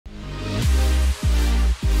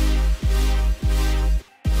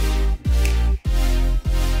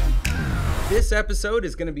This episode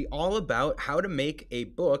is going to be all about how to make a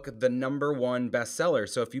book the #1 bestseller.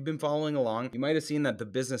 So if you've been following along, you might have seen that the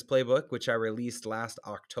Business Playbook, which I released last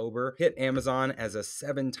October, hit Amazon as a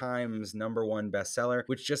 7 times #1 bestseller,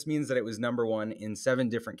 which just means that it was #1 in 7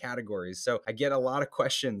 different categories. So I get a lot of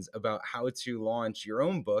questions about how to launch your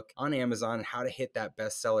own book on Amazon and how to hit that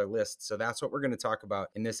bestseller list. So that's what we're going to talk about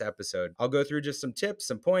in this episode. I'll go through just some tips,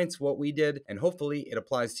 some points, what we did, and hopefully it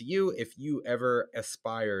applies to you if you ever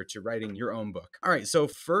aspire to writing your own book. All right, so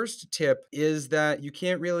first tip is that you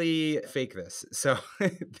can't really fake this. So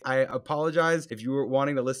I apologize if you were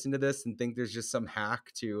wanting to listen to this and think there's just some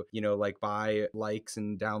hack to, like buy likes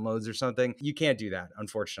and downloads or something. You can't do that,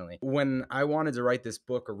 unfortunately. When I wanted to write this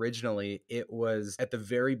book originally, it was at the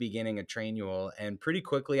very beginning of Trainual, and pretty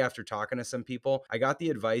quickly after talking to some people, I got the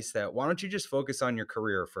advice that why don't you just focus on your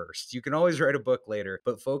career first? You can always write a book later,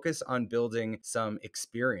 but focus on building some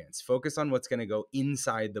experience. Focus on what's going to go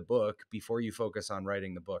inside the book before you focus on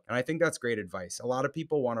writing the book. And I think that's great advice. A lot of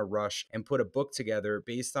people want to rush and put a book together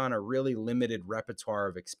based on a really limited repertoire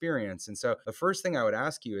of experience. And so the first thing I would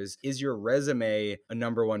ask you is your resume a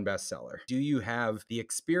 #1 bestseller? Do you have the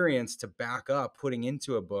experience to back up putting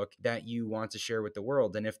into a book that you want to share with the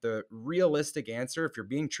world? And if the realistic answer, if you're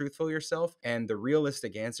being truthful yourself, and the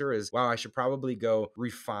realistic answer is, wow, I should probably go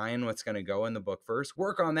refine what's going to go in the book first,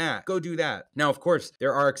 work on that. Go do that. Now, of course,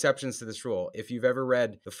 there are exceptions to this rule. If you've ever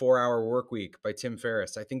read The 4-Hour Workweek by Tim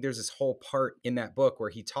Ferriss, I think there's this whole part in that book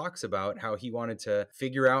where he talks about how he wanted to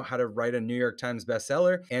figure out how to write a New York Times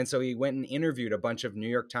bestseller. And so he went and interviewed a bunch of New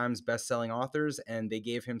York Times bestselling authors, and they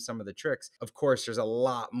gave him some of the tricks. Of course, there's a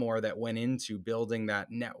lot more that went into building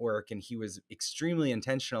that network, and he was extremely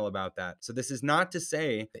intentional about that. So this is not to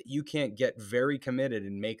say that you can't get very committed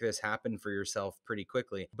and make this happen for yourself pretty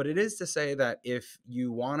quickly, but it is to say that if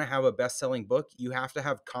you want to have a best-selling book, you have to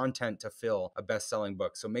have content to fill a best-selling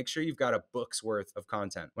book. So make sure you've got a book's worth of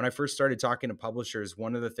content. When I first started talking to publishers,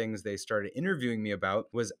 one of the things they started interviewing me about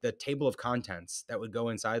was the table of contents that would go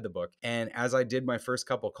inside the book. And as I did my first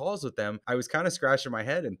couple calls with them, I was kind of scratching my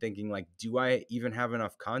head and thinking, like, do I even have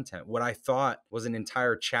enough content? What I thought was an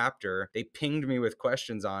entire chapter, they pinged me with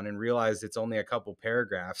questions on and realized it's only a couple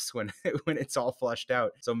paragraphs when it's all flushed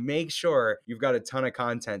out. So make sure you've got a ton of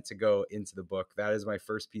content to go into the book. That is my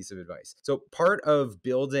first piece of advice. So part of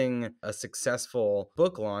building a successful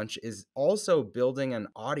book launch is also building an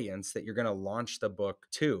audience that you're going to launch the book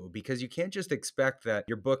to, because you can't just expect that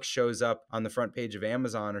your book shows up on the front page of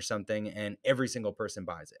Amazon or something and every single person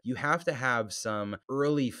buys it. You have to have some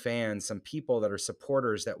early fans, some people that are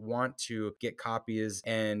supporters that want to get copies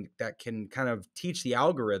and that can kind of teach the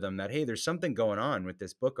algorithm that, hey, there's something going on with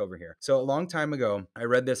this book over here. So a long time ago, I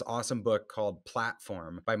read this awesome book called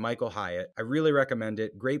Platform by Michael Hyatt. I really recommend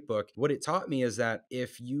it. Great book. What it taught me is that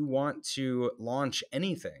if you want to launch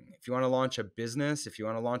anything, if you want to launch a business, if you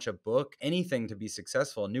want to launch a book, anything to be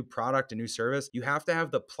successful, a new product, a new service, you have to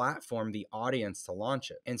have the platform, the audience to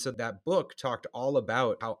launch it. And so that book talked all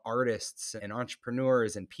about how artists and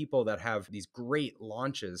entrepreneurs and people that have these great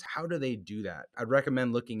launches, how do they do that? I'd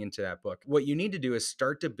recommend looking into that book. What you need to do is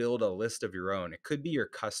start to build a list of your own. It could be your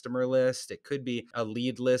customer list. It could be a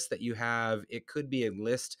lead list that you have. It could be a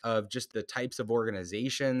list of just the types of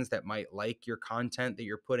organizations that might like your content that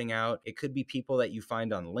you're putting out. It could be people that you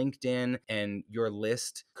find on LinkedIn, and your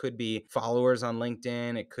list could be followers on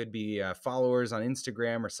LinkedIn. It could be followers on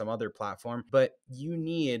Instagram or some other platform, but you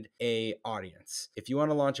need an audience. If you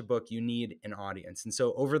want to launch a book, you need an audience. And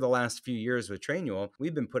so over the last few years with Trainual,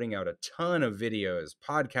 we've been putting out a ton of videos,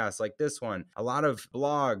 podcasts like this one, a lot of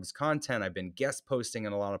blogs, content. I've been guest posting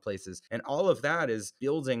in a lot of places. And all of that is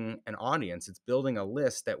building an audience. It's building a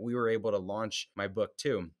list that we were able to launch my book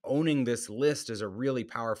to. Owning this list is a really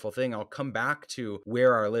powerful thing. I'll come back to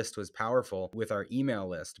where our list was powerful with our email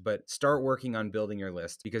list, but start working on building your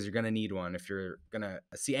list because you're going to need one if you're going to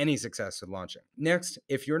see any success with launching. Next,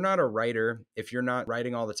 if you're not a writer, if you're not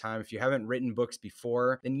writing all the time, if you haven't written books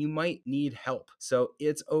before, then you might need help. So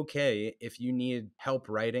it's okay if you need help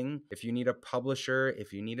writing, if you need a publisher,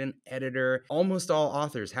 if you need an editor. Almost all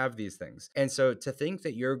authors have these things. And so to think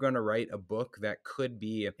that you're going to write a book that could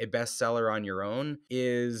be a bestseller on your own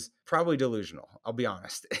is probably delusional, I'll be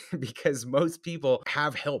honest, because most people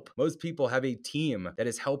have help. Most people have a team that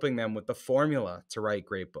is helping them with the formula to write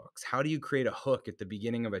great books. How do you create a hook at the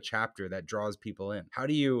beginning of a chapter that draws people in? How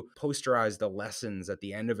do you posterize the lessons at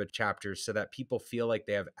the end of a chapter so that people feel like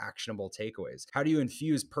they have actionable takeaways? How do you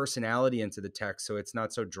infuse personality into the text so it's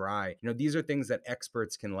not so dry? These are things that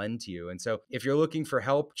experts can lend to you. And so if you're looking for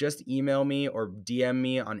help, just email me or DM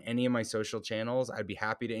me on any of my social channels. I'd be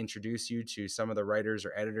happy to introduce you to some of the writers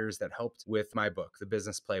or editors that helped with my book, The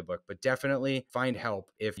Business Playbook, but definitely find help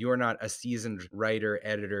if you're not a seasoned writer,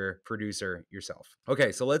 editor, producer yourself.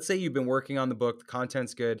 Okay, so let's say you've been working on the book, the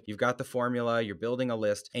content's good, you've got the formula, you're building a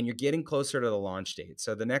list, and you're getting closer to the launch date.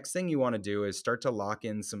 So the next thing you want to do is start to lock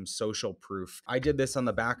in some social proof. I did this on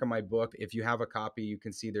the back of my book. If you have a copy, you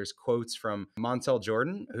can see there's quotes from Montel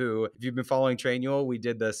Jordan, who, if you've been following Trainual, we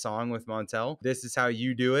did the song with Montel, "This is how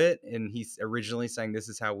you do it." And he's originally sang "This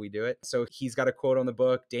is how we do it." So he's got a quote on the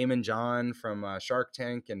book. Damon John from Shark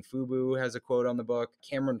Tank and Fubu has a quote on the book.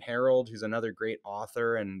 Cameron Harold, who's another great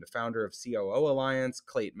author and the founder of COO Alliance.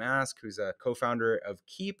 Clayton Mask, who's a co-founder of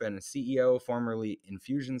Keep and a CEO, formerly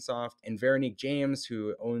Infusionsoft. And Veronique James,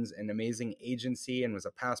 who owns an amazing agency and was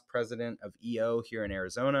a past president of EO here in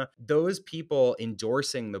Arizona. Those people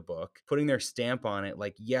endorsing the book, putting their stamp on it,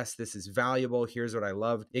 like, yes, this is valuable, here's what I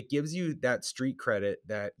loved. It gives you that street credit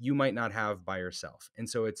that you might not have by yourself. And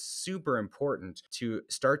so it's super important to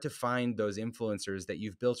start to find those influencers that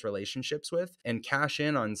you've built relationships with and cash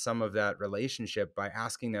in on some of that relationship by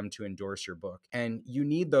asking them to endorse your book. And you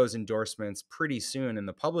need those endorsements pretty soon in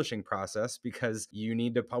the publishing process because you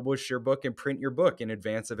need to publish your book and print your book in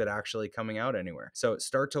advance of it actually coming out anywhere. So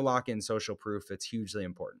start to lock in social proof. It's hugely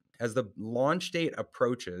important. As the launch date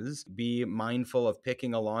approaches, be mindful of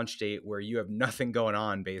picking a launch date where you have nothing going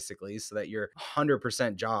on, basically, so that your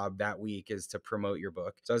 100% job that week is to promote your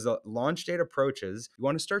book. So as the launch date approaches, you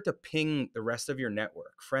want to start to ping the rest of your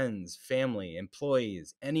network, friends, family,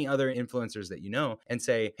 employees, any other influencers that you know, and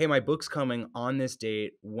say, hey, my book's coming on this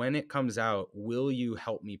date. When it comes out, will you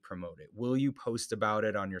help me promote it? Will you post about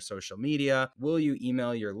it on your social media? Will you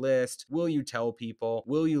email your list? Will you tell people?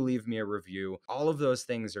 Will you leave me a review? All of those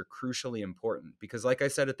things are crucially important because, like I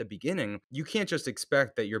said at the beginning, you can't just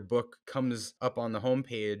expect that your book comes up on the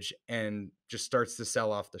homepage and just starts to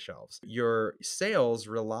sell off the shelves. Your sales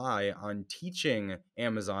rely on teaching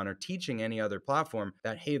Amazon or teaching any other platform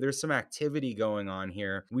that, hey, there's some activity going on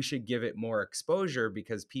here. We should give it more exposure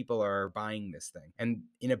because people are buying this thing. And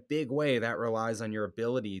in a big way, that relies on your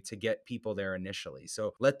ability to get people there initially.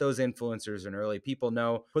 So let those influencers and early people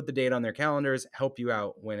know, put the date on their calendars, help you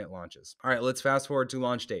out when it launches. All right, let's fast forward to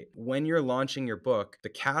launch date. When you're launching your book, the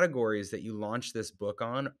categories that you launch this book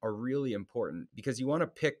on are really important because you want to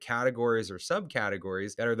pick categories or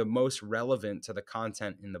subcategories that are the most relevant to the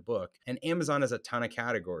content in the book. And Amazon has a ton of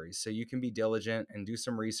categories, so you can be diligent and do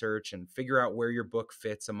some research and figure out where your book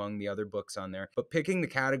fits among the other books on there. But picking the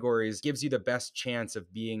categories gives you the best chance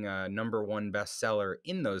of being a #1 bestseller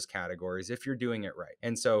in those categories if you're doing it right.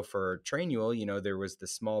 And so for Trainual, there was the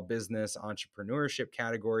small business entrepreneurship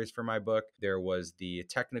categories for my book. There was the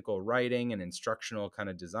technical writing and instructional kind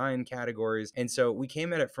of design categories. And so we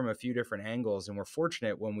came at it from a few different angles, and we're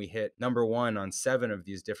fortunate when we hit #1 on 7 of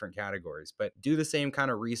these different categories. But do the same kind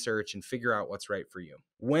of research and figure out what's right for you.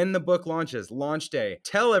 When the book launches, launch day,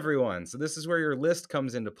 tell everyone. So this is where your list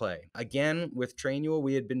comes into play. Again, with Trainual,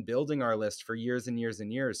 we had been building our list for years and years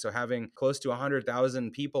and years. So having close to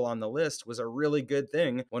 100,000 people on the list was a really good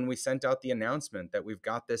thing when we sent out the announcement that we've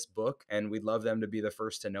got this book and we'd love them to be the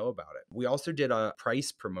first to know about it. We also did a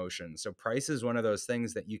price promotion. So price is one of those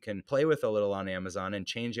things that you can play with a little on Amazon and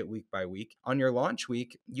change it week by week. On your launch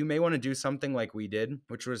week, you may want to do something like we did,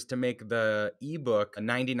 which was to make the ebook a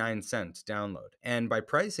 99-cent download. And by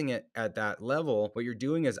pricing it at that level, what you're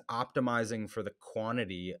doing is optimizing for the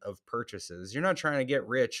quantity of purchases. You're not trying to get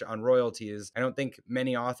rich on royalties. I don't think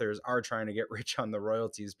many authors are trying to get rich on the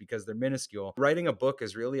royalties because they're minuscule. Writing a book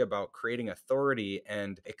is really about creating authority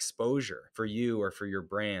and exposure for you or for your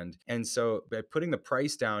brand. And so by putting the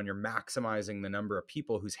price down, you're maximizing the number of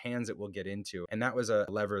people whose hands it will get into. And that was a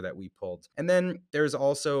lever that we pulled. And then there's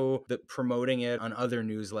also the promoting it on other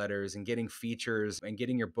newsletters and getting features and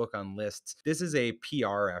getting your book on lists. This is a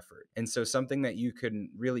PR effort. And so something that you can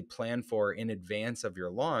really plan for in advance of your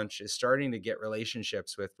launch is starting to get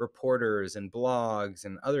relationships with reporters and blogs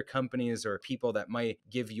and other companies or people that might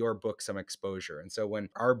give your book some exposure. And so when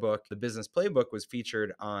our book, The Business Playbook, was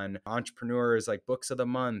featured on Entrepreneurs like Books of the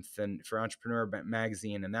Month and for Entrepreneur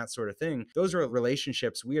Magazine and that sort of thing, those were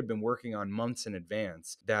relationships we had been working on months in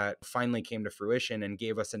advance that finally came to fruition and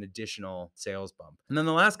gave us an additional sales bump. And then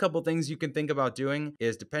the last couple things you can think about doing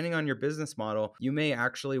is, depending on your business model, you may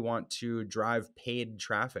actually want to drive paid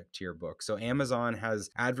traffic to your book. So Amazon has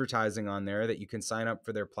advertising on there that you can sign up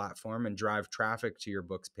for their platform and drive traffic to your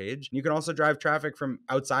book's page. You can also drive traffic from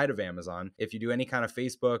outside of Amazon. If you do any kind of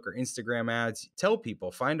Facebook or Instagram ads, tell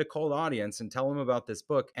people, find a cold audience and tell them about this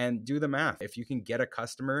book and do the math. If you can get a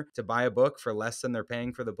customer to buy a book for less than they're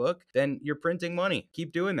paying for the book, then you're printing money.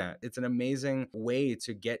 Keep doing that. It's an amazing way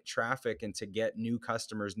to get traffic traffic and to get new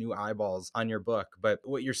customers, new eyeballs on your book. But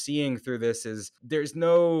what you're seeing through this is there's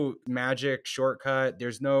no magic shortcut.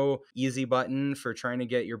 There's no easy button for trying to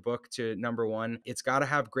get your book to number one. It's got to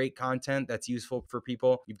have great content that's useful for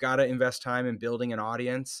people. You've got to invest time in building an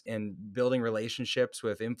audience and building relationships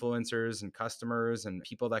with influencers and customers and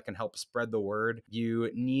people that can help spread the word.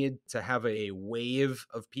 You need to have a wave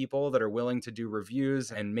of people that are willing to do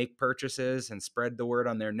reviews and make purchases and spread the word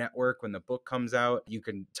on their network when the book comes out. You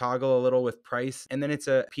can toggle a little with price, and then it's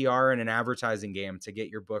a PR and an advertising game to get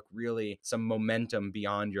your book really some momentum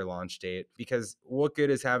beyond your launch date. Because what good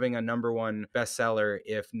is having a number one bestseller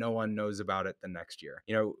if no one knows about it the next year?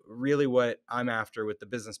 You know, really what I'm after with the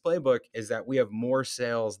business playbook is that we have more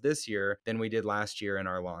sales this year than we did last year in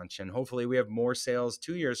our launch. And hopefully we have more sales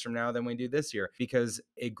 2 years from now than we do this year, because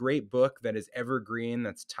a great book that is evergreen,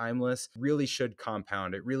 that's timeless, really should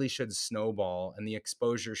compound. It really should snowball, and the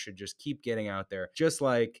exposure should just keep getting out there. Just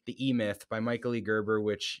like The E-Myth by Michael E. Gerber,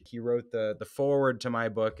 which he wrote the foreword to my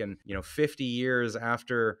book. And, 50 years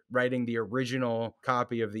after writing the original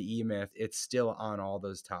copy of The E-Myth, it's still on all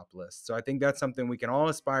those top lists. So I think that's something we can all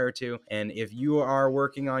aspire to. And if you are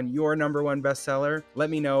working on your number one bestseller, let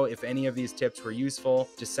me know if any of these tips were useful.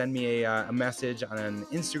 Just send me a message on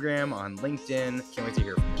Instagram, on LinkedIn. Can't wait to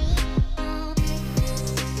hear from you.